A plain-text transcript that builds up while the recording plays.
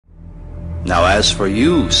Now as for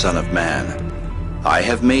you, son of man, I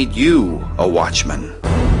have made you a watchman.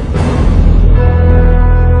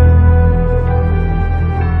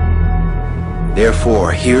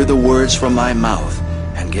 Therefore, hear the words from my mouth,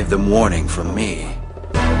 and give them warning from me.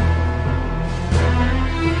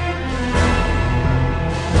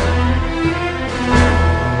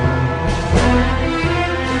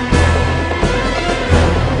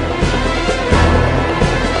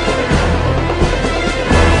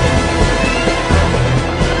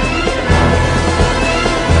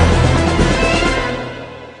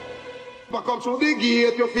 Back up through the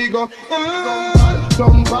gate, your figure.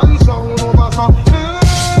 Jump and sound over some.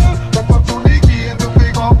 Back up through the gate, your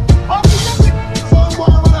figure. Up to the big sound boy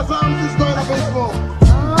when the sound is going up and slow.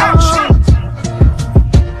 Action!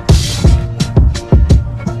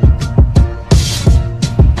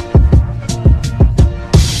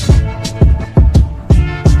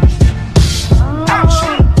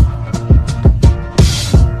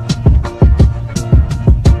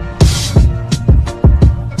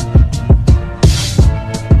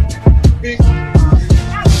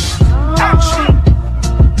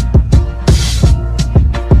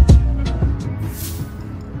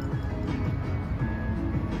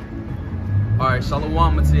 Alright, Shalom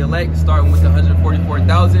unto the elect, starting with the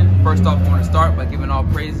 144,000. First off, I want to start by giving all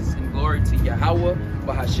praises and glory to Yahweh,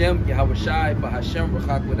 Bahashem, Yahweh Shai, Bahashem,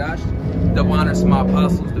 Ruchak Wadash. Double honors to my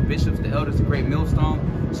apostles, the bishops, the elders, the great millstone.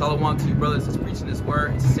 Shalom to you brothers that's preaching this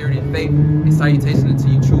word, in sincerity and faith, and salutation to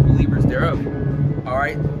you true believers thereof.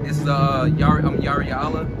 Alright, this is I'm Yari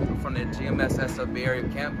Ya'ala. I'm from the GMS SF Bay Area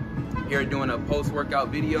camp. Here doing a post-workout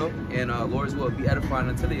video, and Lord's will be edifying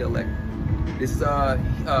unto the elect. This is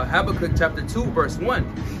Habakkuk chapter 2 verse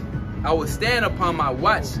 1. I will stand upon my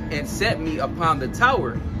watch and set me upon the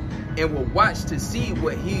tower, and will watch to see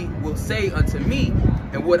what he will say unto me,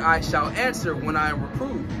 and what I shall answer when I am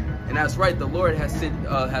reproved. And that's right, the Lord has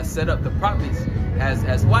set up the prophets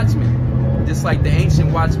as watchmen. Just like the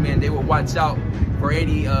ancient watchmen, they will watch out for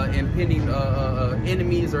any impending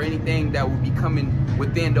enemies or anything that will be coming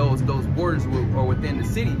within those borders or within the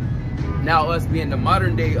city. Now us being the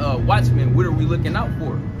modern day watchmen, what are we looking out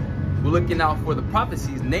for? We're looking out for the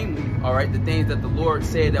prophecies, namely, all right, the things that the Lord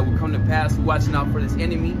said that would come to pass. We're watching out for this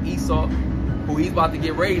enemy, Esau, who he's about to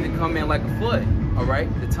get ready to come in like a flood, all right?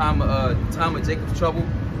 The time of Jacob's trouble,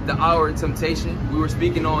 the hour of temptation. We were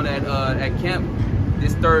speaking on at camp,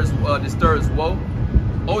 this third woe,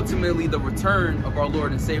 ultimately the return of our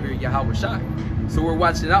Lord and Savior, Yahweh Shai. So we're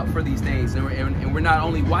watching out for these things, and we're not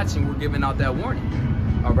only watching, we're giving out that warning.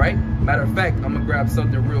 All right. Matter of fact, I'm gonna grab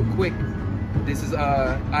something real quick. This is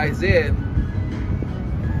Isaiah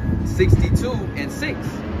 62:6.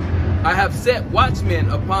 I have set watchmen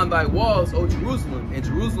upon thy walls, O Jerusalem, and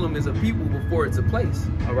Jerusalem is a people before it's a place.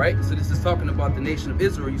 All right. So this is talking about the nation of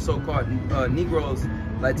Israel, you so-called Negroes,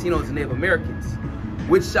 Latinos, and Native Americans,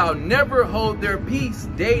 which shall never hold their peace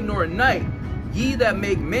day nor night. Ye that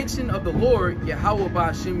make mention of the Lord, Yahweh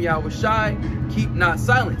Ba'ashem Yahweh Shai, keep not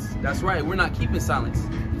silence. That's right, we're not keeping silence.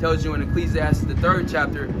 It tells you in Ecclesiastes, the 3rd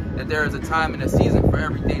chapter, that there is a time and a season for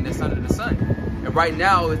everything that's under the sun. And right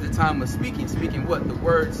now is the time of speaking. Speaking what? The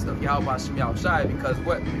words of Yahweh Ba'ashem Yahweh Shai, because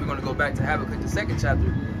what? We're going to go back to Habakkuk, the 2nd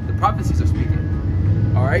chapter. The prophecies are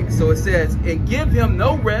speaking. All right, so it says, and give him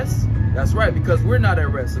no rest. That's right, because we're not at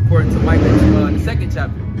rest, according to Micah, the 2nd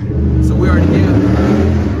chapter. So we are to give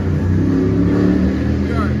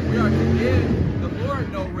the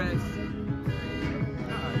Lord no rest.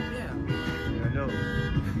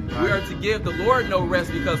 We are to give the Lord no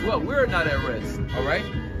rest because what? We're not at rest. All right?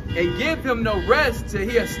 And give him no rest till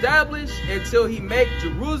he establish, until he make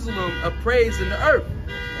Jerusalem a praise in the earth.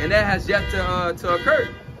 And that has yet to occur.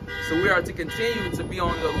 So we are to continue to be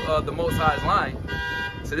on the Most High's line.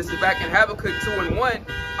 So this is back in Habakkuk 2:1.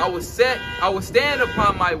 I will stand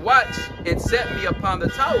upon my watch and set me upon the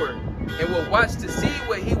tower, and will watch to see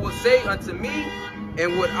what he will say unto me,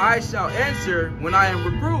 and what I shall answer when I am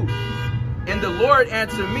reproved. And the Lord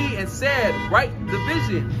answered me and said, write the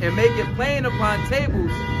vision and make it plain upon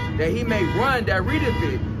tables, that he may run that readeth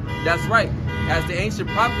it. That's right. As the ancient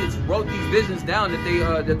prophets wrote these visions down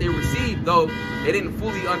that they received, though they didn't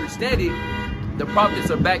fully understand it, the prophets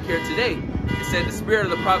are back here today. It said the spirit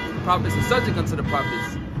of the prophets is subject unto the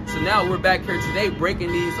prophets. So now we're back here today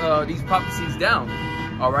breaking these prophecies down.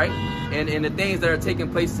 All right, and the things that are taking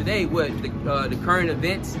place today, what the current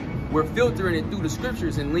events, we're filtering it through the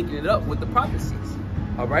scriptures and linking it up with the prophecies.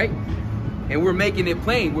 All right, and we're making it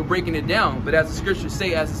plain, we're breaking it down. But as the scriptures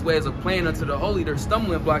say, as his ways are plain unto the holy, they're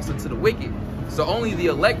stumbling blocks unto the wicked. So only the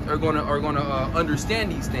elect are gonna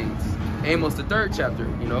understand these things. Amos the 3rd chapter,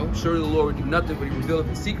 you know, surely the Lord will do nothing but he revealeth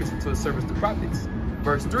his secrets unto his servants the prophets.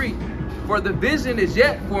 Verse 3, For the vision is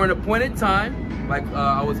yet for an appointed time, like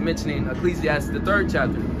I was mentioning Ecclesiastes, the 3rd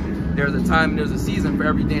chapter. There's a time and there's a season for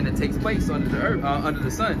everything that takes place under the earth, under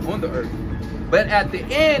the sun, on the earth. But at the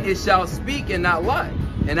end it shall speak and not lie.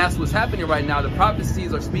 And that's what's happening right now. The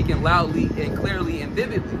prophecies are speaking loudly and clearly and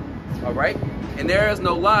vividly. All right? And there is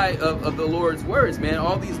no lie of the Lord's words, man.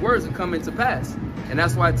 All these words are coming to pass. And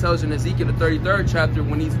that's why it tells you in Ezekiel, the 33rd chapter,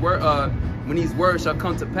 when these words shall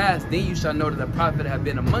come to pass, then you shall know that the prophet have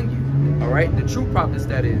been among you. All right? The true prophets,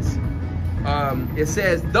 that is. It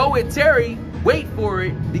says, though it tarry, wait for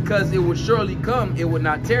it, because it will surely come, it will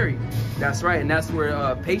not tarry. That's right. And that's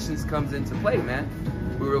where patience comes into play, man.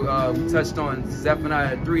 We touched on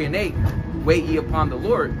Zephaniah 3 and 8. Wait ye upon the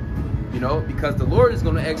Lord. You know, because the Lord is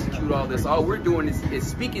going to execute all this. All we're doing is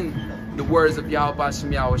speaking the words of Yahweh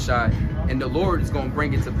Bashem Yahweh Shai, and the Lord is going to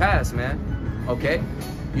bring it to pass, man. Okay,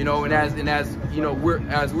 you know, and as you know,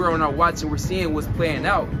 we're on our watch and we're seeing what's playing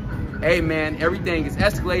out. Hey, man, everything is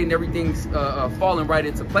escalating, everything's falling right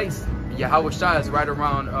into place. Yahweh Shai is right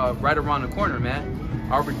around the corner, man.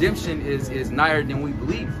 Our redemption is nigher than we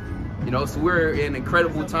believe. You know, so we're in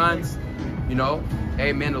incredible times. You know,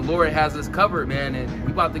 hey, man, the Lord has us covered, man, and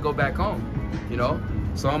we about to go back home, you know.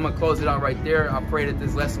 So I'm going to close it out right there. I pray that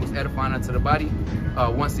this lesson was edifying unto the body.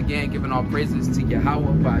 Once again, giving all praises to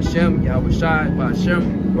Yahweh, Ba'ashem, Yahweh Shai,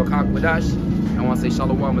 Ba'ashem, Rakak Wadash. I want to say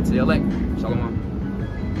shalom to the elect. Shalom.